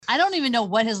I don't even know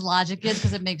what his logic is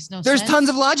because it makes no sense. There's tons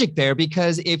of logic there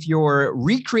because if you're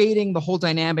recreating the whole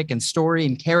dynamic and story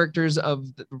and characters of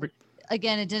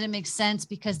again, it didn't make sense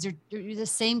because they're the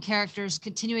same characters,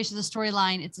 continuation of the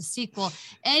storyline. It's a sequel.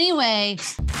 Anyway.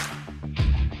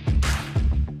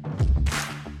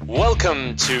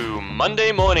 Welcome to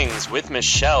Monday Mornings with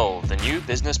Michelle, the new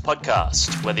business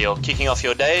podcast. Whether you're kicking off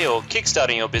your day or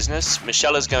kickstarting your business,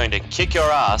 Michelle is going to kick your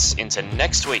ass into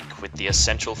next week with the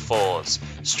essential fours: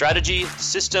 strategy,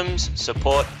 systems,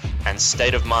 support, and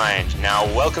state of mind. Now,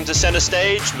 welcome to center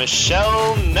stage,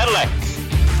 Michelle Nedelec.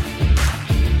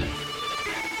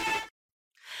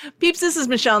 Peeps, this is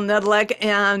Michelle Nedelec,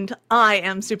 and I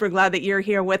am super glad that you're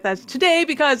here with us today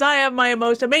because I have my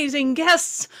most amazing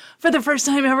guests for the first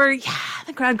time ever. Yeah,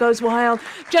 the crowd goes wild.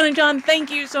 Jenn and John, thank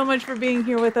you so much for being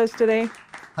here with us today.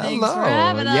 Thanks for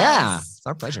having us. Yeah, it's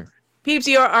our pleasure. Peeps,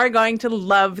 you are going to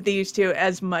love these two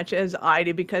as much as I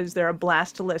do because they're a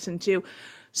blast to listen to.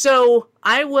 So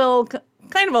I will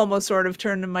kind of almost sort of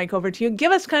turn the mic over to you.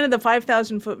 Give us kind of the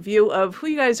 5,000-foot view of who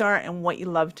you guys are and what you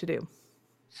love to do.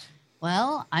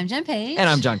 Well, I'm Jenn Page. And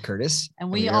I'm John Curtis.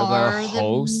 And we are the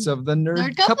hosts of the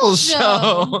Nerd Couple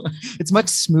Show. It's much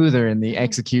smoother in the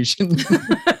execution.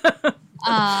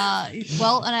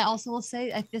 Well, and I also will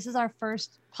say this is our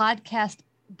first podcast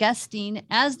guesting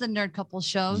as the Nerd Couple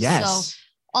Show. Yes. So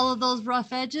all of those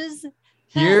rough edges.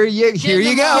 Here you go.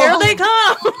 Here they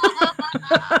come.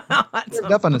 Awesome.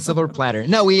 Up on a silver platter.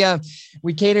 No,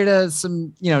 we cater to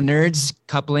some, nerds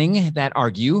coupling that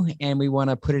argue, and we want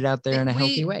to put it out there in a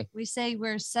healthy way. We say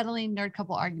we're settling nerd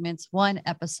couple arguments one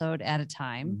episode at a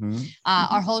time. Mm-hmm.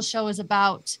 Our whole show is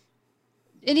about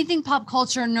anything pop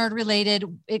culture, nerd related.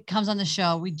 It comes on the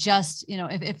show. We just,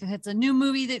 if it's a new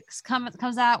movie that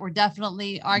comes out, we're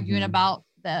definitely arguing about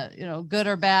the, good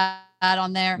or bad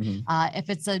on there. Mm-hmm. If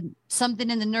it's something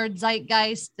in the nerd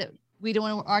zeitgeist that we don't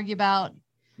want to argue about,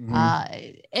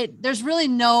 there's really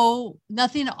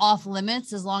nothing off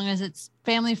limits as long as it's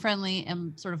family friendly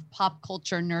and sort of pop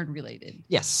culture nerd related.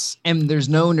 Yes. And there's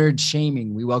no nerd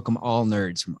shaming. We welcome all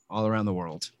nerds from all around the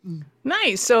world.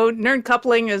 Nice. So nerd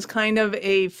coupling is kind of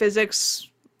a physics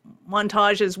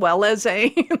montage as well as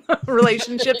a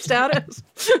relationship status.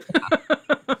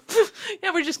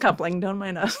 Yeah, we're just coupling. Don't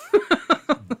mind us.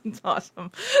 It's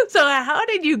awesome. So how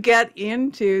did you get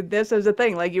into this as a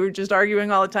thing? Like you were just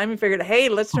arguing all the time and figured, hey,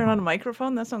 let's turn on a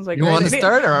microphone. That sounds like you want to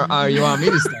start or you want me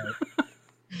to start?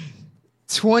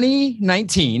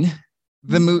 2019,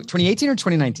 2018 or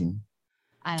 2019?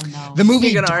 I don't know. The movie.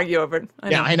 You're going to argue over it.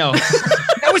 I know.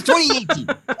 That was 2018,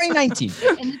 2019.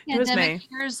 In the pandemic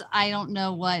years, I don't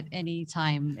know what any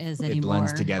time is anymore. It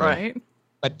blends together. Right.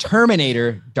 But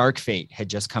Terminator Dark Fate had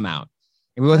just come out.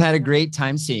 And we both had a great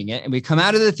time seeing it. And we come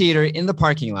out of the theater in the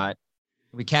parking lot.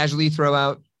 And we casually throw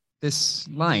out this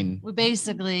line. We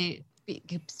basically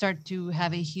start to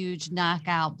have a huge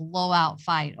knockout, blowout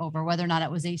fight over whether or not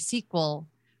it was a sequel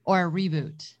or a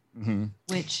reboot,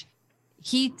 which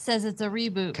he says it's a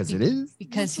reboot. Because it is.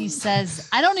 Because he says,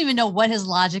 I don't even know what his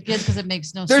logic is because it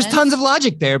makes no sense. There's tons of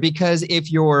logic there because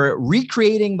if you're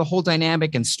recreating the whole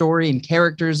dynamic and story and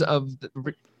characters of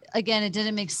again, it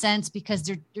didn't make sense because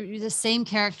they're the same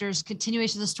characters,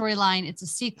 continuation of the storyline. It's a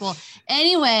sequel.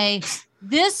 Anyway,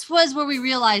 this was where we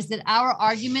realized that our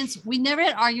arguments, we never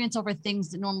had arguments over things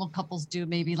that normal couples do,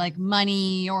 maybe like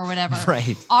money or whatever.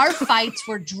 Right. Our fights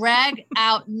were dragged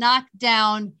out, knocked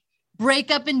down,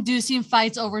 breakup inducing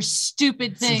fights over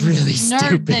stupid things. It's really nerd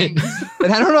stupid. things.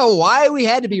 But I don't know why we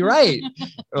had to be right.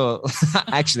 Well,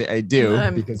 actually, I do.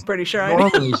 I'm pretty sure I do.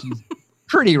 Normally she's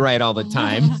pretty right all the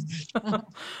time.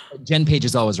 Jenn Page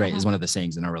is always right is one of the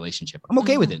sayings in our relationship. I'm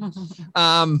okay with it.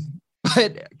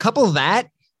 But couple that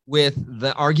with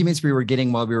the arguments we were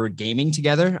getting while we were gaming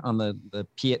together on the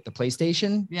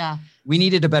PlayStation. Yeah. We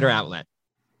needed a better outlet.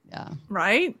 Yeah.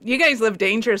 Right? You guys live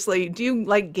dangerously. Do you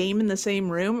like game in the same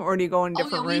room or do you go in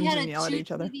different rooms and yell at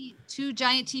each other? Two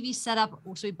giant TVs set up.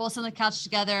 So we both sit on the couch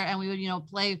together and we would,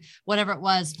 play whatever it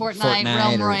was, Fortnite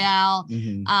Realm Royale.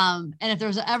 And if there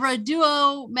was ever a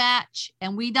duo match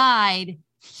and we died,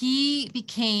 he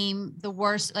became the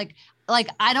worst. Like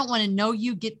I don't want to know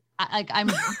you I'm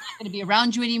not going to be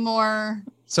around you anymore.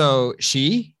 So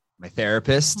my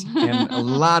therapist, and a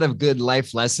lot of good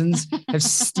life lessons have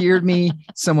steered me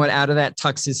somewhat out of that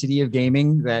toxicity of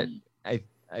gaming that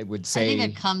I would say. I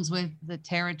think it comes with the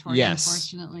territory, yes.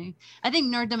 Unfortunately. I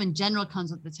think nerddom in general comes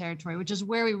with the territory, which is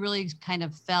where we really kind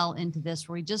of fell into this,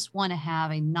 where we just want to have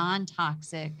a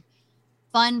non-toxic,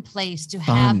 fun place to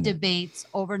have debates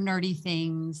over nerdy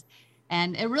things.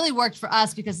 And it really worked for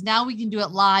us because now we can do it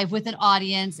live with an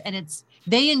audience and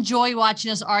they enjoy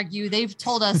watching us argue. They've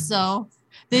told us so.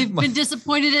 They've been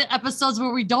disappointed at episodes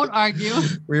where we don't argue.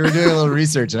 We were doing a little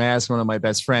research and I asked one of my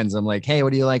best friends, I'm like, hey,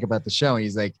 what do you like about the show? And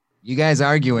he's like, you guys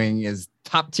arguing is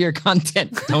top tier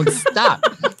content. Don't stop.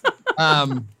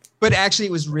 But actually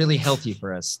it was really healthy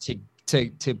for us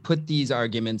to put these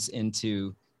arguments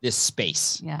into this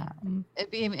space. Yeah.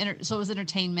 So it was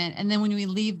entertainment. And then when we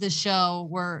leave the show,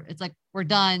 it's like, we're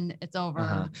done. It's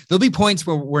over. There'll be points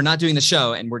where we're not doing the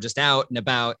show and we're just out and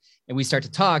about and we start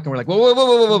to talk and we're like,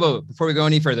 whoa. Before we go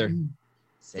any further,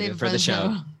 save it for the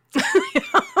show.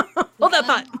 Hold that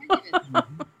thought.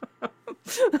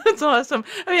 That's awesome.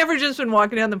 Have you ever just been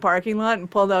walking down the parking lot and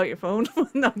pulled out your phone?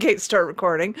 Okay, start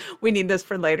recording. We need this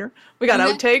for later. We got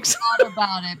outtakes. Thought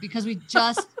about it because we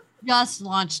just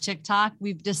launched TikTok.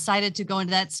 We've decided to go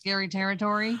into that scary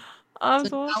territory.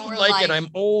 Awesome. I don't like it. I'm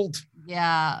old.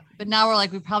 Yeah, but now we're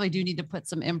like, we probably do need to put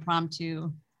some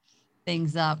impromptu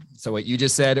things up. So what you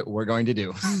just said, we're going to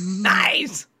do.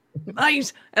 Nice.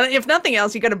 And if nothing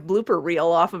else, you got a blooper reel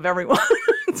off of everyone.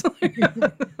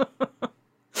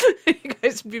 You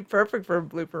guys would be perfect for a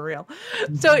blooper reel.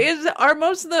 So are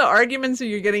most of the arguments that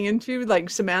you're getting into like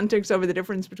semantics over the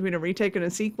difference between a retake and a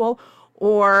sequel?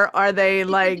 Or are they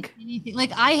like...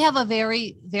 Like I have a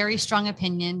very, very strong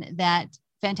opinion that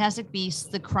Fantastic Beasts,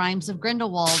 The Crimes of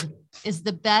Grindelwald is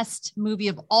the best movie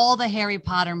of all the Harry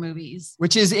Potter movies.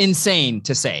 Which is insane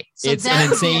to say. So it's an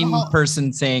insane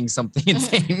person saying something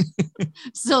insane.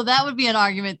 So that would be an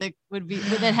argument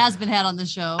that has been had on the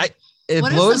show.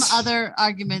 What are some other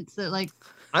arguments that like...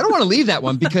 I don't want to leave that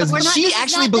one because she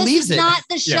actually believes it. This is not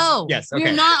the show. Yes. Okay.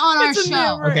 We're not on our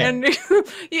show. Okay. And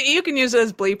you can use it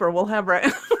as bleeper. We'll have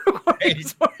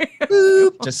recordings for you.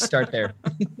 Boop. Just start there.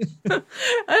 And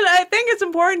I think it's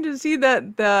important to see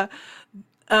that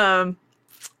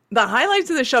the highlights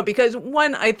of the show, because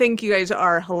one, I think you guys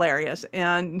are hilarious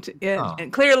and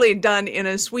clearly done in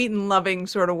a sweet and loving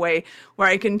sort of way where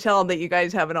I can tell that you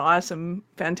guys have an awesome,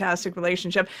 fantastic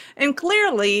relationship. And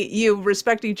clearly you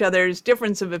respect each other's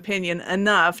difference of opinion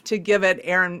enough to give it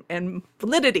air and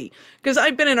validity. Because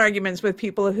I've been in arguments with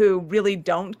people who really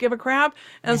don't give a crap.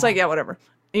 And it's like, yeah, whatever.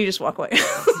 And you just walk away.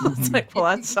 It's like, well,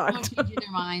 that sucked. Change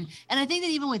their mind. And I think that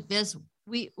even with this,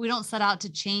 we don't set out to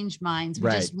change minds.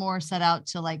 We just more set out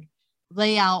to like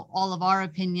lay out all of our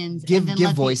opinions give and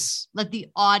then voice. Let the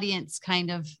audience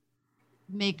kind of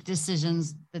make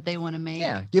decisions that they want to make.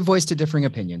 Yeah, give voice to differing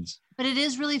opinions. But it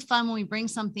is really fun when we bring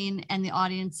something and the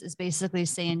audience is basically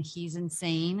saying he's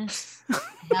insane. It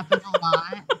happens a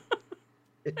lot.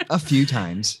 A few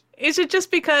times. Is it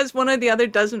just because one or the other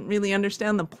doesn't really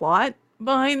understand the plot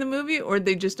behind the movie, or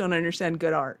they just don't understand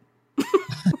good art?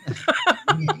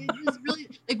 It was really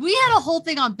like we had a whole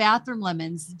thing on bathroom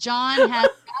lemons. John had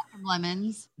bathroom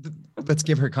lemons. Let's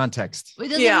give her context. It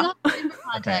doesn't context.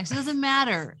 Okay. It doesn't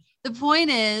matter. The point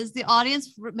is, the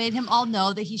audience made him all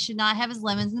know that he should not have his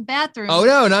lemons in the bathroom. Oh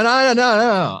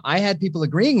no! I had people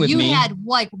agreeing with me. You had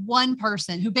like one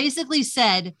person who basically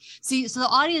said, "See," so the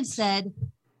audience said,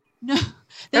 "No,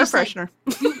 air freshener."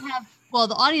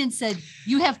 The audience said,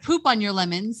 "You have poop on your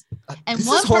lemons," and this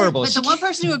is horrible. But the one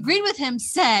person who agreed with him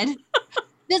said,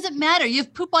 "Doesn't matter. You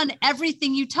have poop on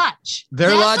everything you touch."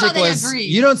 Their logic was,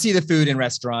 you don't see the food in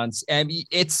restaurants, and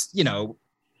it's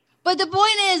But the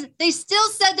point is, they still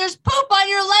said there's poop on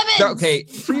your lemons. Okay,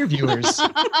 for your viewers,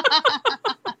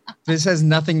 this has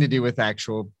nothing to do with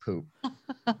actual poop.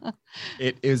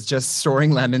 It is just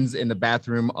storing lemons in the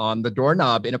bathroom on the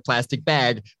doorknob in a plastic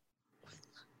bag,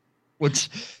 which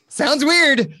sounds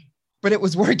weird, but it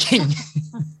was working.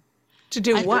 To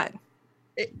do what?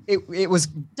 It was.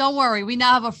 Don't worry, we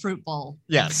now have a fruit bowl.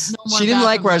 Yes, she didn't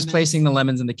like where I was placing the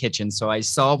lemons in the kitchen, so I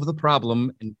solved the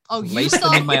problem and placed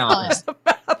them in my office.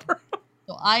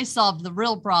 So I solved the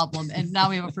real problem, and now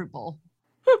we have a fruit bowl.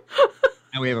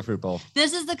 Now we have a fruit bowl.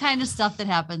 This is the kind of stuff that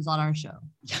happens on our show,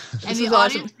 and the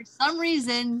audience, for some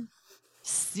reason,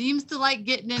 seems to like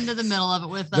getting into the middle of it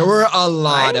with us. There were a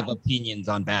lot of opinions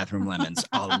on bathroom lemons.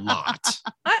 A lot.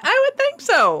 I would think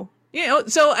so.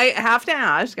 So I have to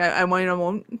ask, I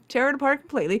won't tear it apart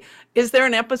completely. Is there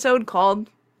an episode called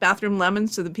Bathroom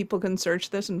Lemons so that people can search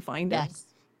this and find it? Yes.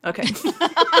 Okay. It is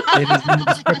in the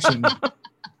description of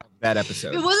that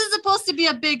episode. It wasn't supposed to be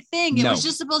a big thing. It was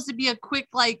just supposed to be a quick,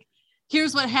 like,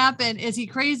 here's what happened. Is he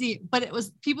crazy? But it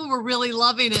was, people were really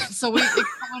loving it. So it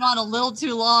went on a little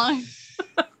too long.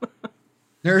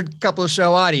 Nerd couple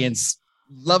show audience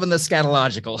loving the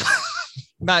scatological.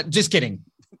 Not just kidding.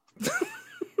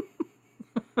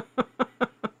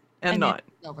 and not.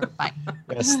 Over. Bye.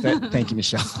 Yes, thank you,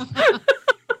 Michelle.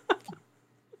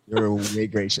 You're way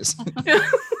gracious.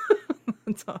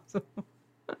 That's awesome.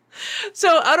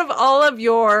 So out of all of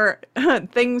your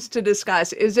things to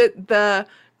discuss, is it the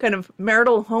kind of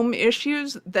marital home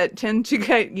issues that tend to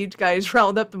get you guys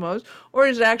riled up the most? Or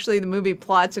is it actually the movie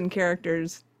plots and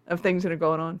characters of things that are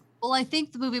going on? Well, I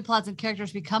think the movie plots and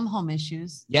characters become home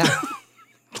issues. Yeah.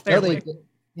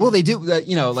 They do.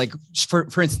 Like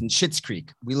for instance, Schitt's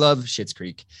Creek. We love Schitt's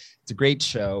Creek. It's a great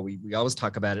show. We always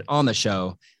talk about it on the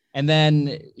show. And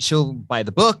then she'll buy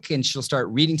the book and she'll start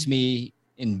reading to me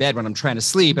in bed when I'm trying to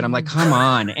sleep. And I'm like, come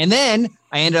on. And then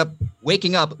I end up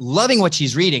waking up, loving what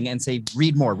she's reading and say,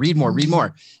 read more, read more, read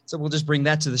more. So we'll just bring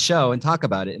that to the show and talk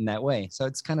about it in that way. So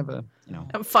it's kind of a,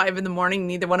 At 5 a.m,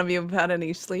 neither one of you have had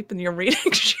any sleep and you're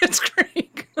reading Schitt's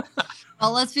Creek.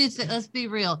 Well, let's be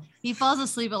real. He falls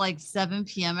asleep at like 7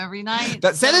 p.m. every night.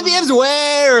 But 7 p.m. is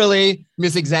way early,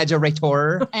 Miss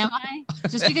Exaggerator. Am I?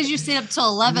 Just because you stayed up till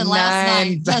 11 last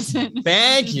night doesn't.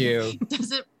 Thank you.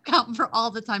 Doesn't count for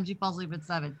all the times you fall asleep at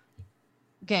 7.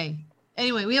 Okay.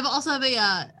 Anyway,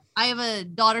 I have a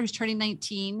daughter who's turning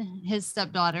 19, his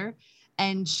stepdaughter,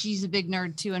 and she's a big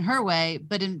nerd too in her way,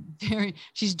 but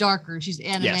she's darker. She's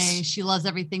anime. Yes. She loves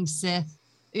everything Sith.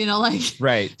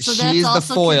 Right. So she's the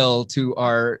foil to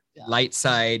our light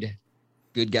side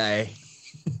good guy.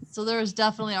 So there's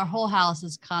definitely, our whole house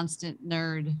is constant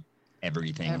nerd.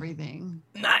 Everything.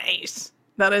 Nice.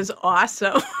 That is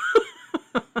awesome.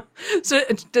 So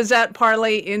does that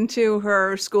parlay into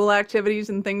her school activities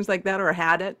and things like that, or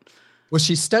had it? Well,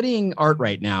 she's studying art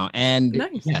right now. And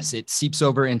nice. Yes, it seeps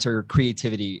over into her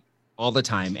creativity all the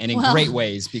time and in great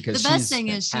ways, because the best thing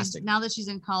is now that she's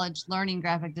in college learning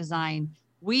graphic design,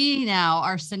 we now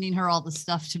are sending her all the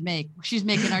stuff to make. She's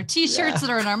making our t-shirts that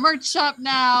are in our merch shop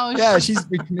now. Yeah,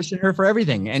 we commissioned her for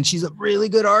everything. And she's a really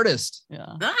good artist.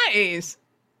 Yeah. Nice.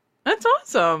 That's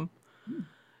awesome.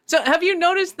 So have you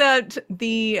noticed that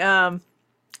the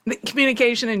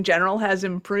communication in general has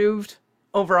improved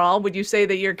overall? Would you say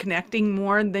that you're connecting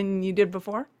more than you did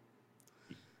before?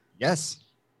 Yes.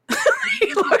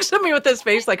 He looks at me with this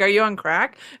face like, are you on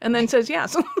crack? And then says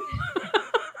yes. Well,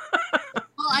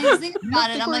 I was thinking about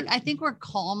it. I'm like, I think we're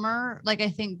calmer. Like, I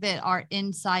think that our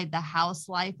inside the house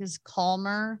life is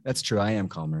calmer. That's true. I am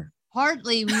calmer.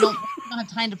 Partly we don't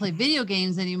have time to play video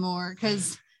games anymore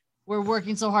because we're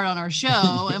working so hard on our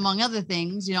show, among other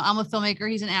things. I'm a filmmaker.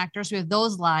 He's an actor. So we have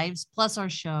those lives plus our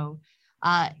show.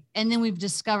 And then we've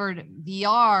discovered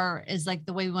VR is like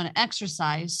the way we want to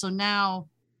exercise. So now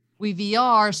we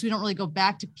VR, so we don't really go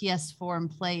back to PS4 and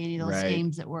play any of those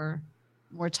games that were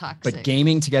more toxic. But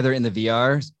gaming together in the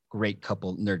VR, great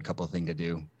nerd couple thing to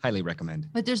do. Highly recommend.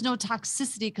 But there's no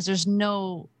toxicity because there's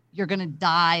no, you're going to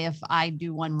die if I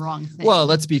do one wrong thing. Well,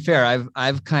 let's be fair.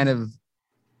 I've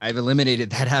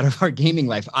eliminated that out of our gaming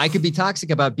life. I could be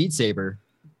toxic about Beat Saber.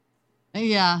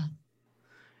 Yeah.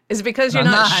 Is it because you're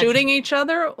not shooting each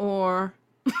other, or?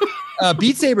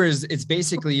 Beat Saber it's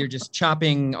basically you're just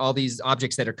chopping all these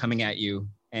objects that are coming at you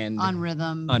and on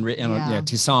rhythm,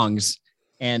 to songs.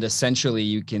 And essentially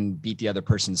you can beat the other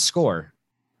person's score,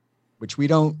 which we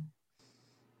don't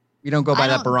go by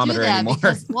that barometer anymore.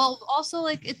 Because, also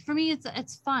for me,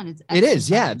 it's fun. It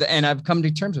is. Yeah. And I've come to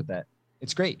terms with that.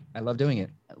 It's great. I love doing it.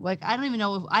 Like, I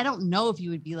don't know if you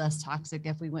would be less toxic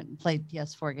if we went and played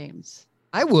PS4 games.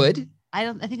 I would.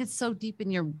 I think it's so deep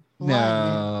in your blood.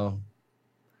 No.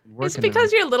 Is it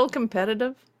because you're a little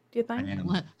competitive, do you think? I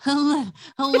am.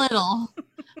 A little.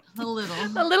 A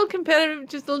little competitive,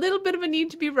 just a little bit of a need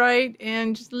to be right,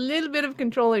 and just a little bit of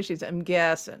control issues, I'm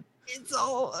guessing. It's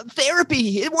all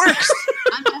therapy. It works.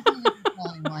 I'm definitely the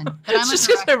controlling one. But it's just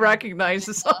because I recognize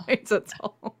the signs, that's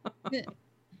all. You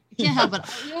can't help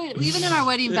it. Even in our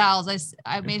wedding vows,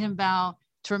 I made him vow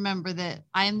to remember that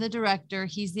I am the director,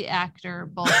 he's the actor,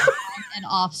 both on and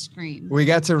off screen. We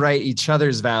got to write each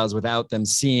other's vows without them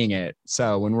seeing it.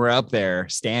 So when we're up there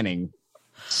standing,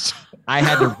 I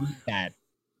had to read that.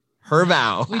 Her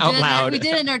vow out loud. We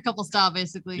did it in our couple style,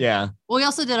 basically. Yeah. Well, we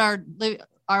also did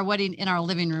our wedding in our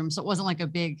living room, so it wasn't like a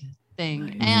big thing.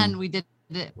 Mm-hmm. And we did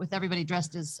it with everybody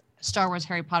dressed as Star Wars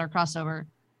Harry Potter crossover.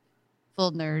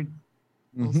 Full nerd.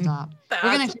 Full stop.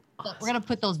 We're gonna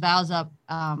put those vows up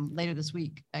later this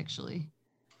week, actually.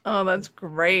 Oh, that's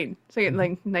great. So you get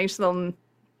like nice little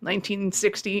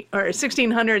 1960 or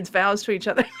 1600s vows to each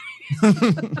other.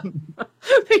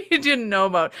 That you didn't know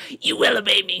about. You will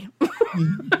obey me.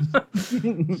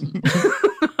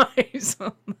 Nice.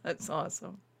 That's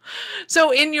awesome.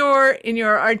 So in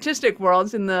your artistic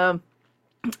worlds, in the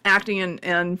acting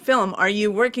and film, are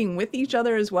you working with each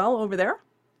other as well over there?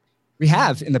 We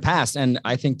have in the past, and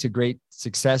I think to great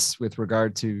success with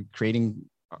regard to creating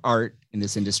art in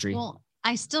this industry. Well,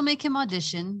 I still make him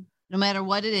audition no matter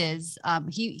what it is.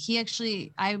 He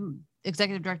actually,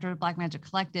 executive director of Black Magic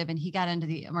Collective, and he got into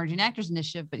the Emerging Actors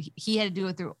Initiative, but he had to do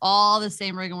it through all the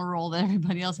same rigmarole that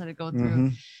everybody else had to go through. Mm-hmm.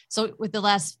 So with the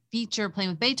last feature, Playing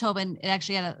with Beethoven, it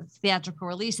actually had a theatrical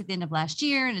release at the end of last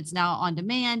year, and it's now on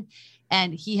demand.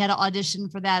 And he had to audition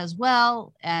for that as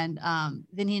well. And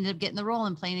then he ended up getting the role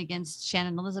and playing against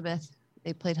Shannon Elizabeth.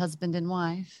 They played husband and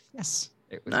wife. Yes.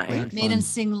 It was nice. Made him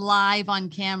sing live on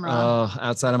camera. Oh,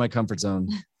 outside of my comfort zone.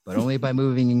 But only by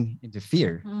moving into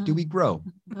fear do we grow.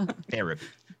 Therapy.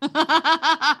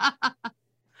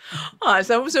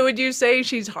 So would you say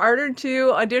she's harder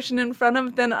to audition in front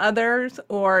of than others,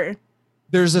 or?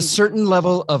 There's a certain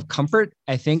level of comfort.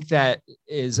 I think that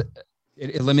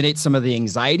it eliminates some of the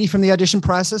anxiety from the audition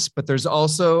process, but there's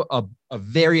also a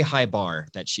very high bar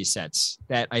that she sets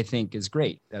that I think is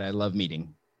great, that I love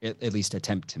meeting, at least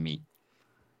attempt to meet.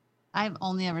 I've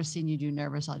only ever seen you do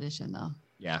nervous audition though.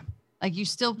 Yeah. Like you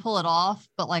still pull it off,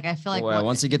 but like, I feel like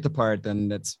once you get the part,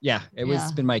 then it's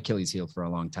been my Achilles heel for a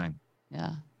long time.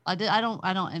 Yeah. I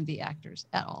don't envy actors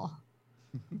at all.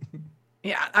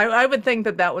 Yeah. I would think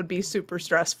that would be super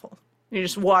stressful. You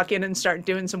just walk in and start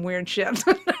doing some weird shit.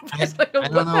 What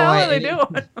the hell are they doing?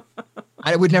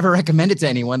 I would never recommend it to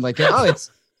anyone. Like,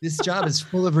 this job is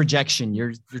full of rejection.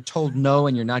 You're told no,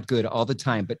 and you're not good all the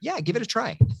time, but yeah, give it a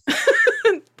try.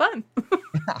 Fun.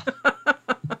 Yeah.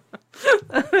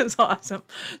 That is awesome.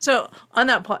 So on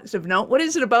that positive note, what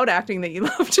is it about acting that you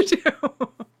love to do?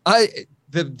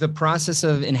 The process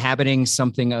of inhabiting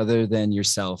something other than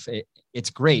yourself. It's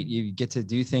great. You get to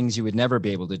do things you would never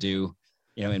be able to do,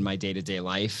 in my day-to-day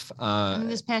life.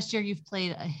 This past year, you've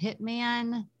played a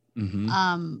hitman.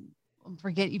 Mm-hmm.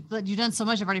 You've done so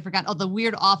much. I've already forgotten. Oh, the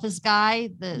weird office guy,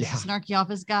 the snarky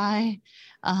office guy.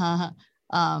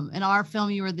 In our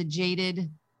film, you were the jaded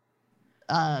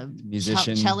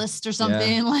musician, cellist or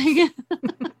something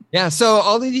yeah. So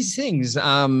all of these things.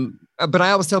 But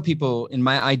I always tell people, in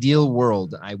my ideal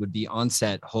world, I would be on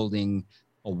set holding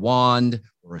a wand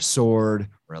or a sword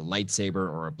or a lightsaber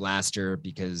or a blaster,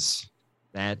 because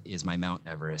that is my Mount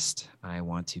Everest. I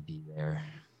want to be there.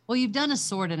 Well, you've done a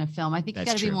sword in a film. I think you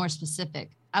got to be more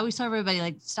specific. I always tell everybody,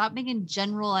 like, stop making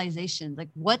generalizations. Like,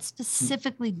 what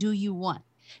specifically do you want?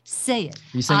 Say it.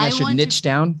 Are you saying I should niche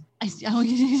down?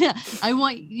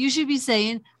 You should be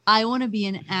saying, I want to be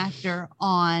an actor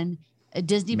on a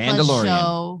Disney Plus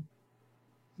show.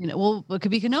 It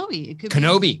could be Kenobi. It could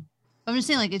Kenobi. Be, I'm just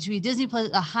saying, like, it should be Disney Plus,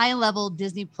 a high level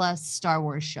Disney Plus Star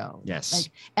Wars show. Yes.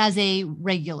 Like, as a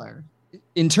regular.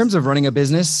 In terms of running a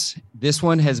business, this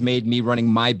one has made me running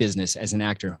my business as an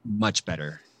actor much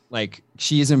better. Like,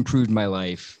 she has improved my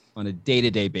life on a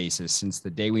day-to-day basis since the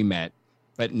day we met.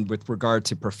 But with regard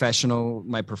to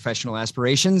my professional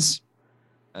aspirations,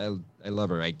 I love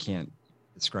her. I can't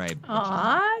describe.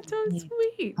 Aw, so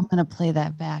sweet. I'm going to play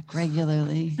that back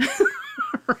regularly.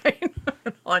 Right.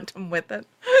 Haunt him with it.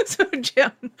 So,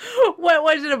 Jenn, what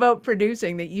was it about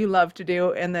producing that you love to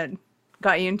do and that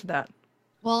got you into that?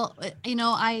 Well,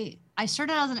 I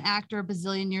started out as an actor a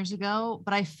bazillion years ago,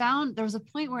 but I found there was a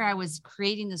point where I was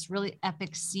creating this really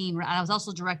epic scene. Where I was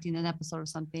also directing an episode of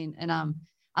something, and I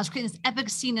was creating this epic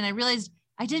scene, and I realized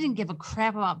I didn't give a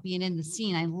crap about being in the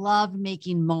scene. I loved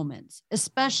making moments,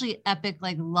 especially epic,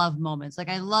 like love moments. Like,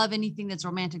 I love anything that's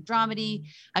romantic dramedy.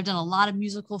 I've done a lot of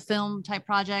musical film type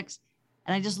projects,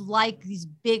 and I just like these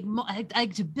big, I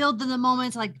like to build the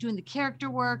moments. I like doing the character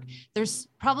work. There's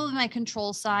probably my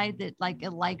control side that, like,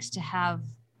 it likes to have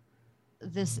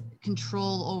this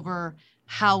control over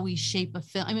how we shape a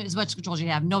film. I mean, as much control as you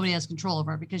have, nobody has control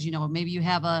over it, because, maybe you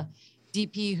have a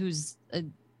DP who's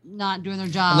not doing their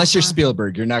job. Unless you're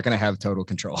Spielberg, you're not going to have total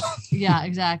control. Yeah,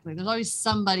 exactly. There's always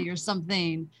somebody or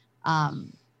something.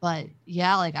 But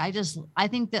yeah, like, I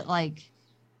think that, like,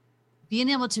 being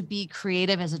able to be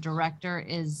creative as a director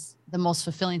is the most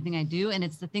fulfilling thing I do. And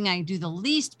it's the thing I do the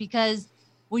least, because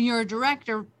when you're a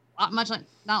director,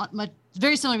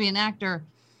 very similar to being an actor,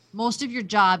 most of your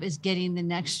job is getting the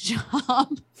next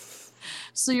job.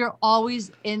 So you're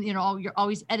always you're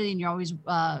always editing, you're always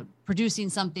producing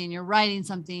something, you're writing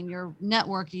something, you're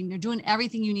networking, you're doing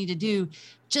everything you need to do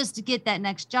just to get that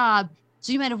next job.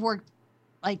 So you might have worked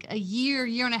like a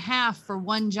year and a half for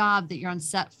one job that you're on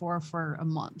set for a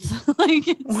month. Like,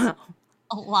 it's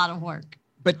a lot of work.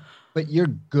 But you're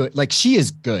good. Like, she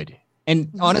is good. And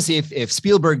honestly, if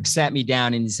Spielberg sat me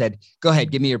down and said, "Go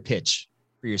ahead, give me your pitch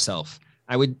for yourself,"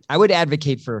 I would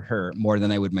advocate for her more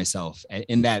than I would myself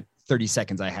in that 30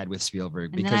 seconds I had with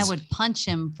Spielberg. And then I would punch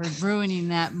him for ruining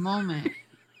that moment.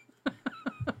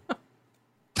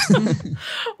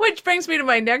 Which brings me to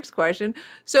my next question.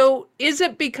 So is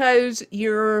it because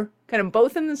you're kind of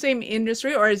both in the same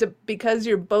industry, or is it because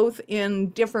you're both in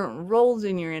different roles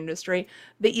in your industry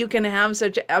that you can have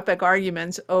such epic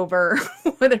arguments over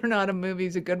whether or not a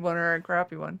movie's a good one or a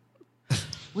crappy one?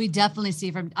 We definitely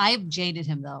see I've jaded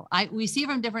him though. We see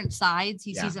from different sides.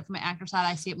 He sees it from an actor side.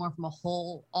 I see it more from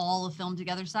all the film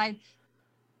together side.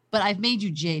 But I've made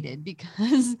you jaded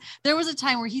because there was a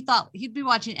time where he thought he'd be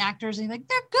watching actors and he's like,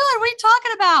 they're good. What are you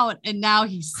talking about? And now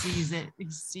he sees it. He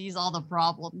sees all the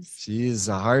problems. She's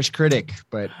a harsh critic,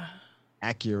 but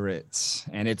accurate.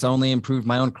 And it's only improved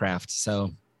my own craft.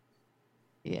 So.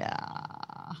 Yeah.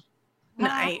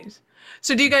 Nice.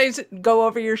 So do you guys go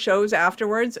over your shows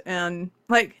afterwards and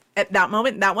like at that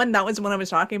moment, that was the one I was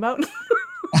talking about?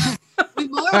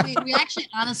 We actually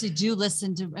honestly do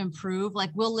listen to improve.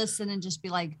 Like we'll listen and just be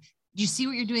like, do you see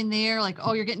what you're doing there? Like,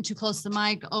 oh, you're getting too close to the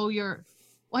mic. Oh,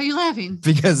 why are you laughing?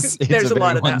 Because it's a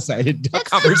lot of one-sided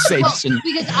conversation. Well,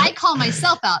 because I call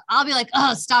myself out. I'll be like,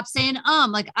 oh, stop saying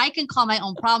like I can call my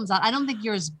own problems out. I don't think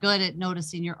you're as good at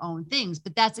noticing your own things,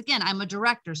 but that's again, I'm a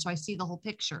director, so I see the whole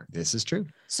picture. This is true.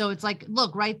 So it's like,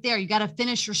 look right there, you got to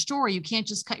finish your story. You can't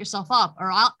just cut yourself off,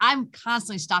 or I'm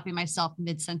constantly stopping myself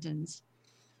mid-sentence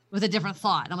with a different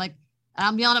thought. I'm like,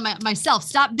 I'm yelling at myself,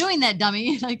 stop doing that,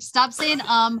 dummy. Like, stop saying,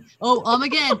 again.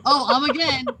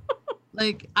 Again.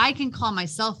 Like, I can call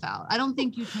myself out. I don't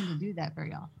think you tend to do that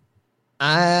very often.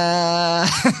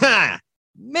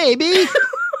 Maybe.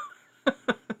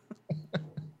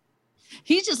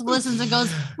 He just listens and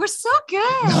goes, we're so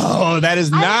good. No, that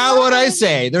is not what I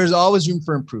say. There's always room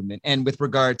for improvement. And with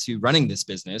regard to running this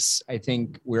business, I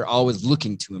think we're always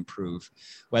looking to improve,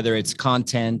 whether it's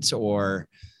content or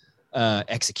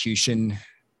execution.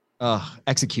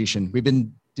 Execution. We've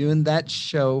been doing that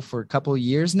show for a couple of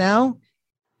years now.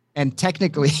 And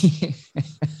technically,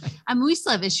 I mean, we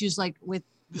still have issues like with,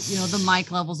 the mic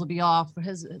levels will be off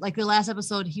because like the last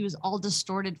episode, he was all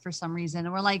distorted for some reason.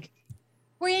 And we're like,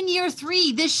 we're in year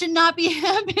 3. This should not be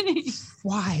happening.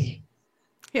 Why?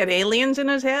 He had aliens in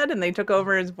his head and they took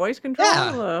over his voice control.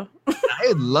 Yeah.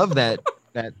 I love that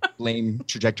lame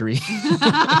trajectory.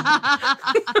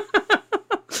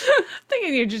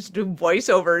 Thinking you just do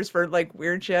voiceovers for like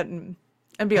weird shit and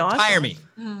be awesome. Hire me.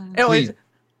 Anyways,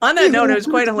 on that note, it was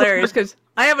quite hilarious because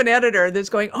I have an editor that's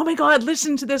going, oh my God,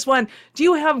 listen to this one. Do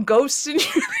you have ghosts in your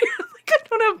like, I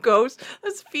don't have ghosts.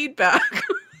 That's feedback.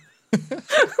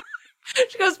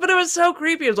 She goes, but it was so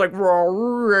creepy. It was like,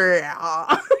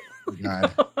 God.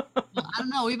 Well, I don't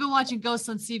know. We've been watching Ghosts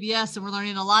on CBS and we're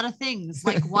learning a lot of things.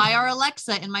 Like why our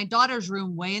Alexa in my daughter's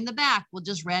room way in the back will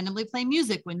just randomly play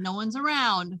music when no one's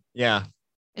around. Yeah.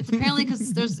 It's apparently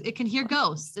because it can hear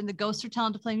ghosts and the ghosts are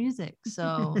telling to play music.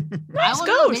 So I want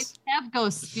to maybe have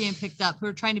ghosts being picked up who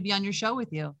are trying to be on your show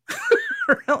with you.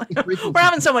 Really? We're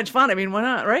having so much fun. I mean, why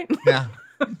not, right? Yeah.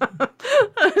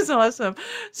 That's awesome.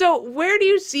 So where do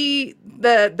you see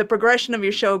the progression of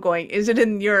your show going? Is it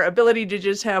in your ability to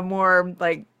just have more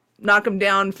like knock them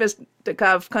down,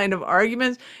 fisticuff kind of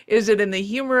arguments? Is it in the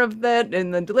humor of that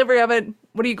and the delivery of it?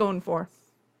 What are you going for?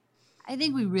 I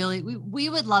think we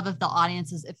would love if the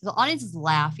audience is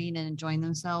laughing and enjoying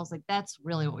themselves. Like that's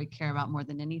really what we care about more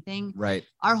than anything. Right.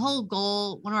 Our whole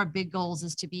goal, one of our big goals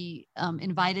is to be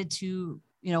invited to,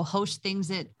 host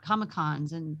things at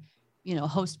Comic-Cons and,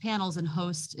 host panels and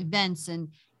host events and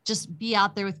just be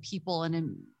out there with people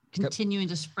and continuing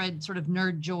to spread sort of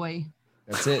nerd joy.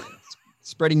 That's it.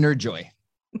 Spreading nerd joy.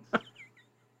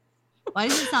 Why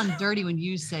does it sound dirty when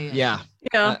you say it? Yeah.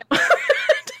 Yeah.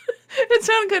 It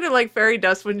sounded kind of like fairy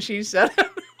dust when she said it.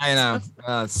 I know.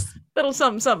 Little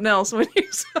something else when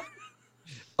you said it.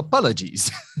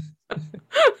 Apologies.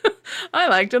 I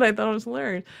liked it. I thought it was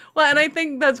hilarious. Well, and I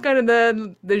think that's kind of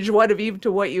the joie de vivre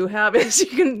to what you have is you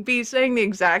can be saying the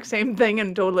exact same thing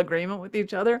in total agreement with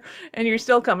each other, and you're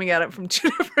still coming at it from 2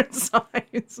 different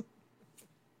sides.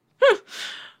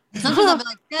 Sometimes I'll be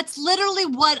like, that's literally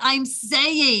what I'm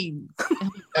saying.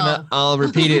 And I'll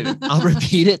repeat it. I'll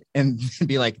repeat it and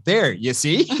be like, there, you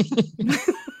see?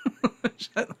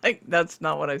 Like, that's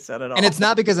not what I said at all. And it's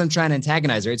not because I'm trying to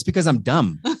antagonize her. It's because I'm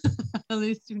dumb. At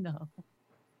least you know.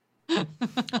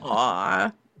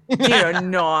 Aw, you're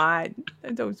not.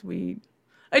 That's so sweet.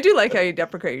 I do like how you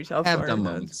deprecate yourself. Have dumb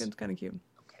moments. It's kind of cute.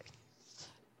 Okay.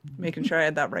 Making sure I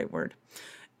had that right word.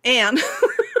 And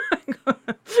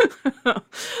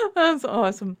that's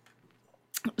awesome.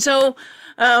 So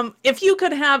if you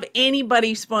could have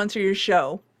anybody sponsor your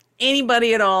show,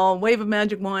 anybody at all, wave a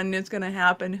magic wand, it's going to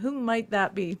happen, who might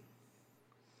that be?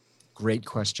 Great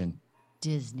question.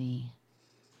 Disney.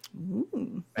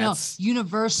 Ooh. No,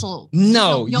 Universal.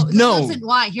 No. Listen,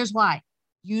 why? Here's why.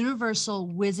 Universal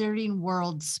Wizarding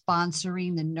World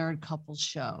sponsoring the Nerd Couples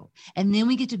show. And then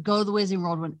we get to go to the Wizarding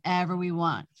World whenever we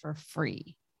want for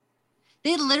free.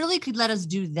 They literally could let us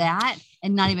do that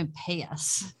and not even pay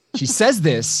us. She says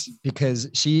this because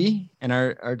she and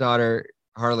our daughter,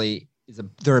 Harley,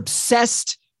 they're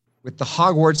obsessed with the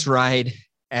Hogwarts ride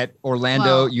at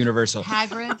Orlando Universal.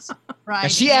 Hagrid's ride. Now,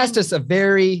 she asked us a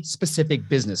very specific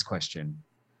business question,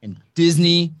 and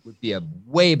Disney would be a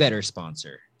way better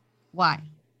sponsor. Why?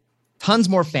 Tons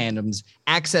more fandoms,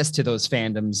 access to those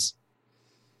fandoms,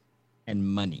 and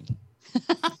money.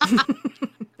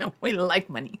 We like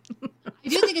money. I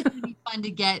do think it's going to be fun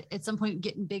to get at some point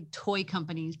getting big toy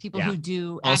companies, people who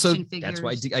do action figures. That's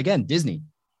why, again, Disney.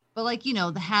 But like, the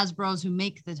Hasbros who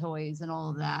make the toys and all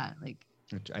of that, like,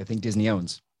 which I think Disney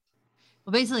owns.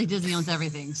 Well, basically Disney owns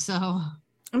everything. So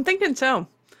I'm thinking so.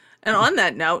 And on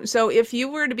that note, so if you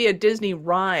were to be a Disney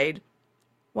ride,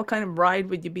 what kind of ride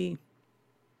would you be?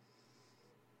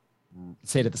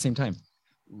 Say it at the same time.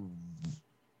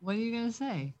 What are you going to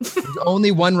say? There's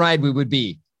only one ride we would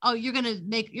be. Oh, you're going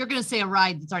to say a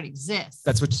ride that already exists.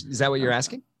 Is that what you're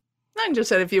asking? I just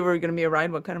said if you were going to be a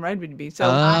ride, what kind of ride would you be? So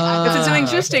if it's an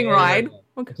existing ride.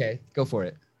 Okay, go for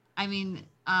it. I mean,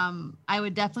 I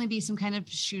would definitely be some kind of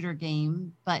shooter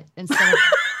game, but instead of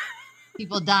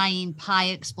people dying, pie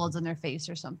explodes on their face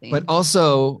or something. But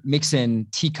also mix in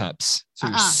teacups. So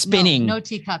you're spinning. No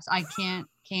teacups. I can't.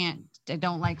 I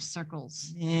don't like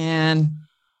circles. Man.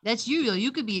 That's you.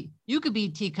 You could be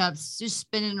teacups just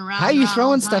spinning around. How are you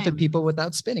throwing stuff at people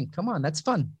without spinning? Come on, that's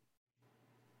fun.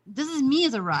 This is me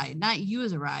as a ride, not you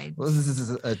as a ride. Well, this is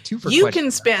a two-for you question.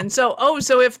 Can spin. So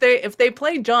if they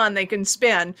play John, they can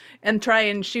spin and try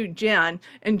and shoot Jen,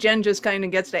 and Jen just kind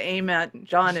of gets to aim at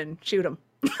John and shoot him.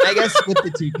 I guess with the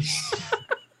two.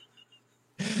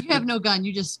 You have no gun.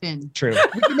 You just spin. True.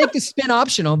 We can make the spin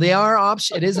optional.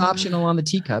 It is optional on the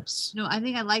teacups. No, I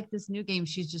think I like this new game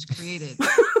she's just created.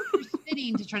 You're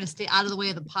spinning to try to stay out of the way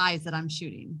of the pies that I'm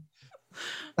shooting.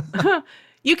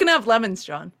 You can have lemons,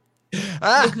 John.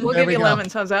 We'll give you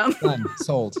lemons. How's that? Done.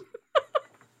 Sold.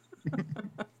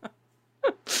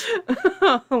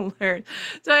 Hilarious.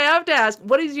 So I have to ask,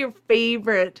 what is your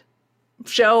favorite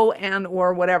show and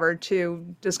or whatever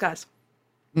to discuss?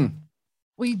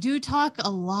 We do talk a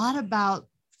lot about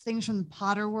things from the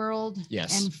Potter world,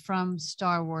 yes, and from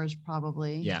Star Wars,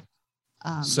 probably. Yeah.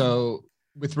 So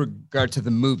with regard to the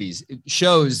movies,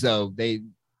 shows though,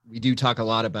 we do talk a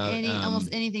lot about almost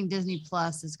anything Disney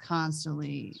Plus is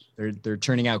constantly. They're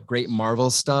turning out great Marvel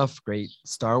stuff, great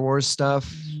Star Wars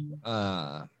stuff.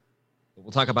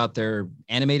 We'll talk about their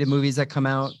animated movies that come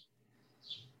out.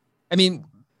 I mean,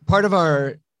 part of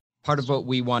what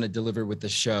we want to deliver with the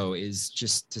show is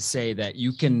just to say that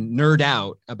you can nerd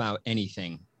out about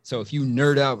anything. So if you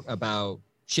nerd out about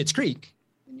Schitt's Creek,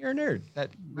 then you're a nerd.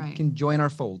 That you can join our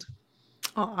fold.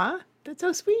 Aw, that's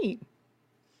so sweet.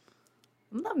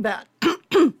 Love that.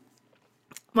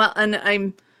 Well, and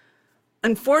I'm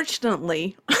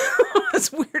unfortunately,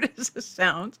 as weird as this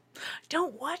sounds, I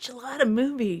don't watch a lot of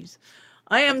movies.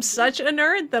 I am such a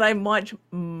nerd that I watch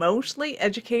mostly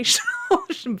educational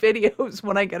videos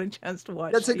when I get a chance to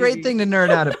watch. That's a great thing to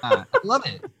nerd out about. I love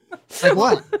it. Like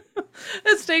what?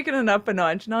 It's taken it up a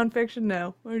notch. Nonfiction,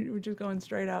 no. We're just going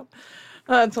straight up.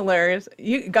 That's hilarious.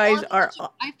 You guys are.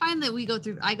 I find that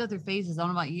I go through phases. I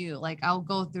don't know about you. Like I'll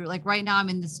go through, like right now I'm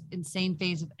in this insane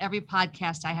phase of every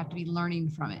podcast. I have to be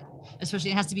learning from it.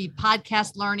 Especially it has to be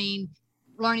podcast learning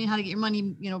how to get your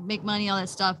money, make money, all that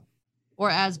stuff.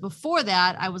 Whereas before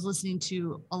that, I was listening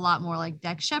to a lot more like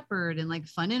Dak Shepard and like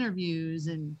fun interviews.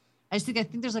 And I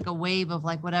think there's like a wave of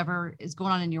like whatever is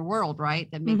going on in your world,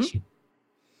 right? That makes you,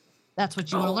 that's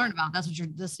what you want to learn about. That's what you're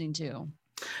listening to.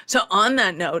 So on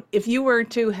that note, if you were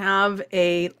to have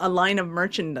a line of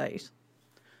merchandise,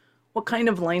 what kind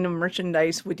of line of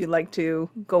merchandise would you like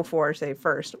to go for, say,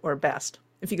 first or best?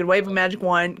 If you could wave a magic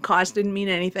wand, cost didn't mean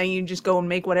anything, you just go and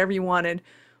make whatever you wanted,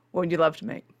 what would you love to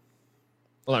make?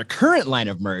 Well, our current line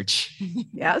of merch.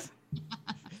 Yes.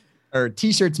 Or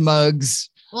t-shirts, mugs.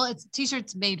 Well, it's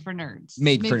t-shirts made for nerds.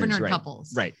 Made for nerd right.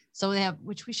 couples. Right. So they have,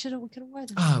 which we could have worn.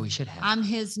 Oh, we should have. I'm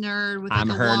his nerd with I'm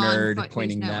like her wand, nerd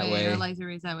pointing that way. Or laser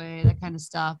rays that way, that kind of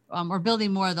stuff. We're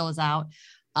building more of those out.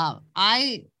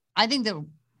 I think that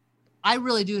I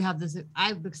really do have this.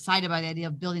 I'm excited by the idea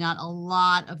of building out a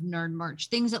lot of nerd merch.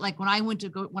 Things that like when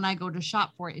I go to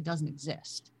shop for it, it doesn't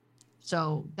exist.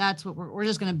 So that's what we're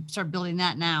just going to start building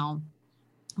that now.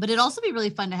 But it'd also be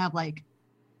really fun to have like,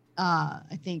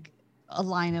 I think a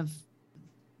line of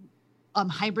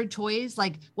hybrid toys.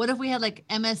 Like what if we had like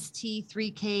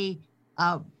MST3K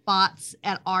bots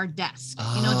at our desk,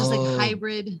 just like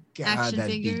hybrid action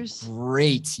figures.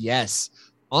 Great. Yes.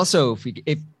 Also,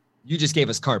 if you just gave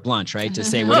us carte blanche, right, to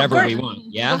say whatever we want,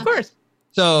 yeah, Of course.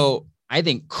 So I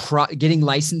think getting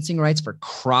licensing rights for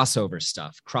crossover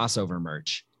stuff, crossover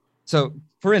merch. So,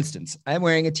 for instance, I'm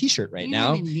wearing a T-shirt right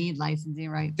now. You need licensing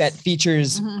rights that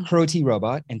features Crow T.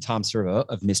 Robot and Tom Servo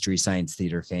of Mystery Science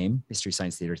Theater fame, Mystery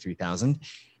Science Theater 3000,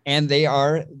 and they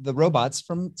are the robots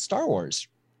from Star Wars.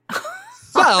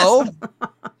 So,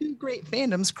 two great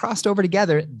fandoms crossed over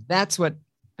together. That's what.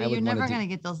 But you're never going to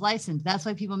get those licensed. That's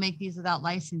why people make these without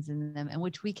licensing them, and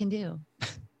which we can do.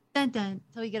 Dun dun.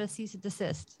 So we get a cease and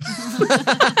desist.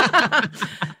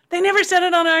 They never said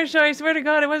it on our show. I swear to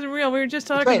God, it wasn't real. We were just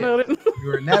talking about it. You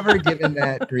were never given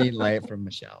that green light from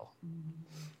Michelle.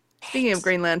 Speaking of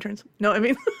Green Lanterns. No, I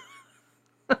mean.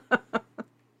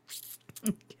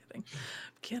 I'm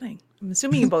kidding. I'm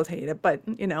assuming you both hate it, but,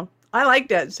 I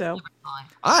liked it, so.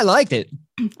 I liked it.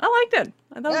 I liked it.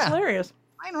 I thought it was hilarious.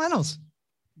 Ryan Reynolds.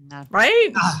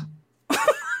 Right?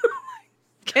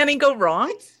 Can he go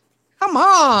wrong? Come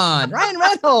on, Ryan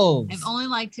Reynolds. I've only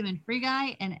liked him in Free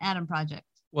Guy and Adam Project.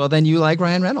 Well, then you like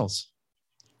Ryan Reynolds.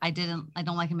 I don't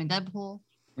like him in Deadpool.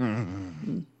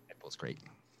 Deadpool's great.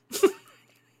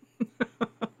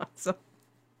 So,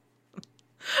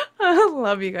 I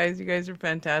love you guys. You guys are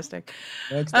fantastic.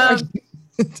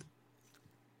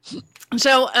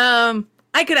 So,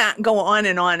 I could go on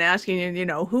and on asking you,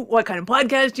 what kind of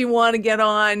podcast do you want to get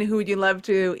on? Who would you love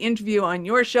to interview on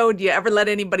your show? Do you ever let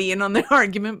anybody in on the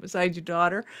argument besides your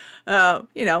daughter?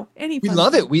 Any. We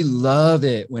love it. We love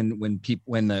it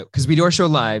because we do our show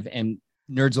live and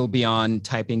nerds will be on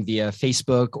typing via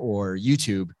Facebook or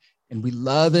YouTube. And we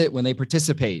love it when they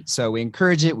participate. So we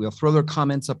encourage it. We'll throw their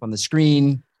comments up on the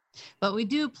screen. But we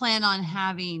do plan on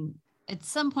having, at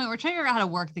some point, we're trying to figure out how to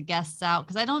work the guests out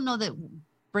because I don't know that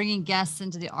bringing guests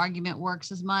into the argument works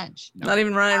as much. Not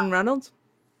even Ryan Reynolds?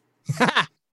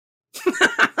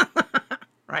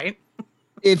 Right?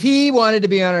 If he wanted to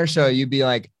be on our show, you'd be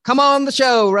like, come on the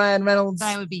show, Ryan Reynolds. But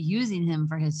I would be using him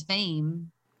for his fame.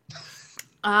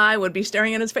 I would be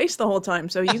staring at his face the whole time.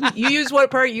 So you use what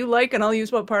part you like and I'll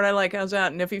use what part I like. How's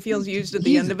that? And if he feels used at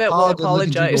the end of it, we'll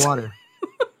apologize.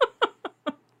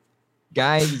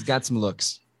 Guy, he's got some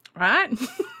looks. Right?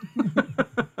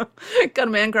 Got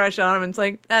a man crush on him. And it's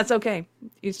like, that's okay.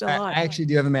 He's still alive. I actually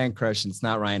do have a man crush, and it's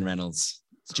not Ryan Reynolds.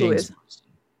 It's James.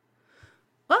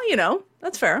 Well,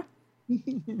 that's fair.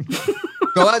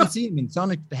 Go out and see him in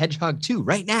Sonic the Hedgehog 2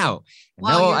 right now.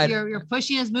 Wow, you're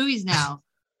pushing his movies now.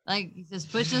 Like,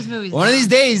 just pushing his movies. One of these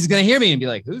days, he's going to hear me and be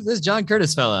like, who's this John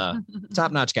Curtis fella?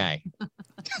 Top-notch guy.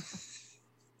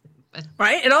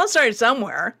 Right? It all started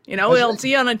somewhere. We'll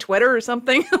see you on a Twitter or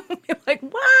something. Like,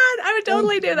 what? I would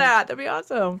totally do that. That'd be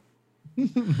awesome.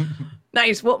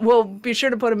 Nice. We'll be sure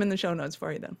to put him in the show notes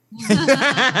for you then.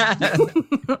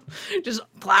 Just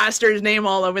plaster his name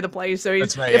all over the place. So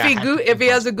if he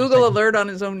has a Google alert on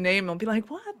his own name, he'll be like,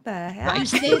 what the heck? You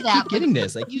say that. Getting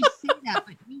this. Like, you say that,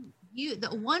 but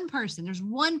there's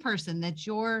one person that's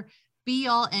your be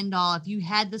all end all. If you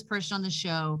had this person on the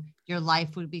show, your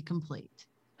life would be complete.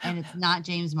 And it's not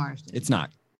James Marsden. It's not.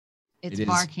 It's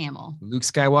Mark Hamill. Luke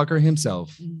Skywalker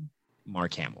himself,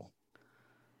 Mark Hamill.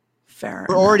 Fair.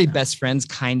 We're already best friends,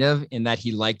 kind of, in that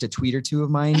he liked a tweet or two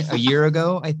of mine a year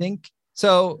ago, I think.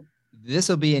 So this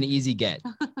will be an easy get.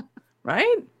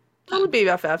 Right? We're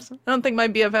BFFs. I don't think my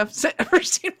BFF's ever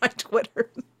seen my Twitter.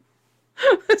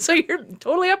 So you're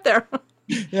totally up there.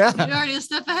 Yeah. You're already a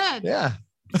step ahead. Yeah.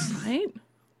 Right?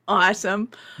 Awesome.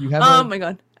 Oh my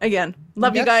God. Again,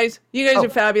 love you guys. You guys are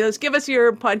fabulous. Give us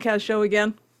your podcast show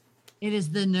again. It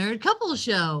is the Nerd Couple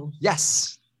Show.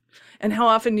 Yes. And how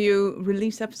often do you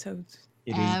release episodes?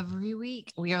 Every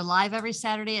week. We are live every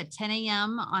Saturday at 10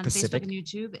 a.m. on Pacific. Facebook and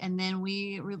YouTube. And then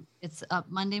it's up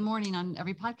Monday morning on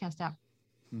every podcast app.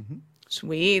 Mm-hmm.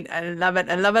 Sweet. I love it.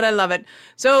 I love it. I love it.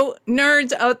 So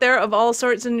nerds out there of all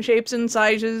sorts and shapes and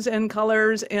sizes and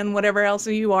colors and whatever else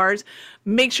you are,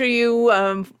 make sure you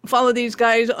follow these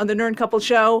guys on the Nerd Couple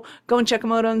Show. Go and check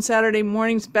them out on Saturday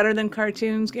mornings. Better than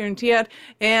cartoons, guarantee it.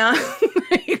 And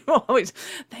you can always,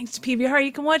 thanks to PVR,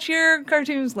 you can watch your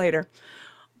cartoons later.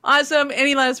 Awesome.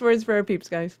 Any last words for our peeps,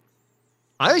 guys?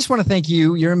 I just want to thank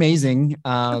you. You're amazing.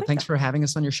 Thanks for having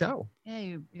us on your show.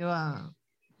 Yeah, you are.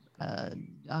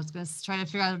 I was going to try to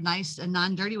figure out a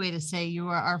non-dirty way to say you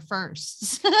are our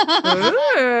first.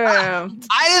 I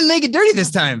didn't make it dirty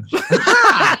this time.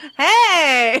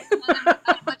 Hey!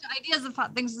 A bunch of ideas of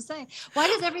things to say. Why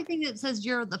does everything that says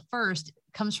you're the first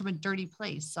comes from a dirty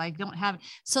place? So I don't have.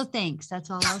 So thanks.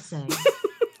 That's all I'll say.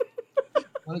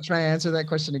 Want to try and answer that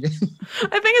question again?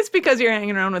 I think it's because you're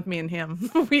hanging around with me and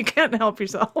him. You can't help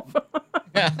yourself.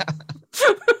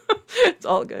 It's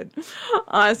all good.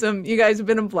 Awesome. You guys have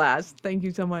been a blast. Thank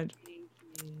you so much.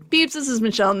 Peeps, this is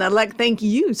Michelle Nedelec. Thank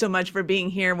you so much for being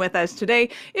here with us today.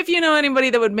 If you know anybody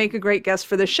that would make a great guest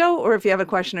for the show, or if you have a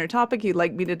question or topic you'd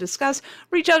like me to discuss,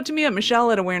 reach out to me at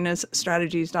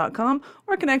michelle@awarenessstrategies.com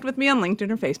or connect with me on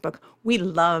LinkedIn or Facebook. We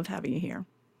love having you here.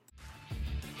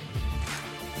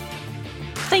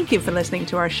 Thank you for listening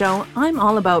to our show. I'm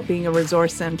all about being a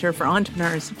resource center for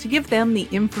entrepreneurs to give them the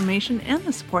information and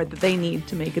the support that they need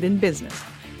to make it in business.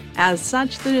 As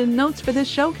such, the notes for this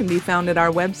show can be found at our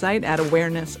website at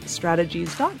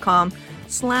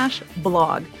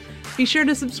awarenessstrategies.com/blog. Be sure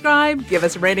to subscribe, give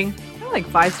us a rating. I like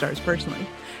 5 stars personally,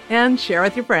 and share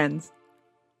with your friends.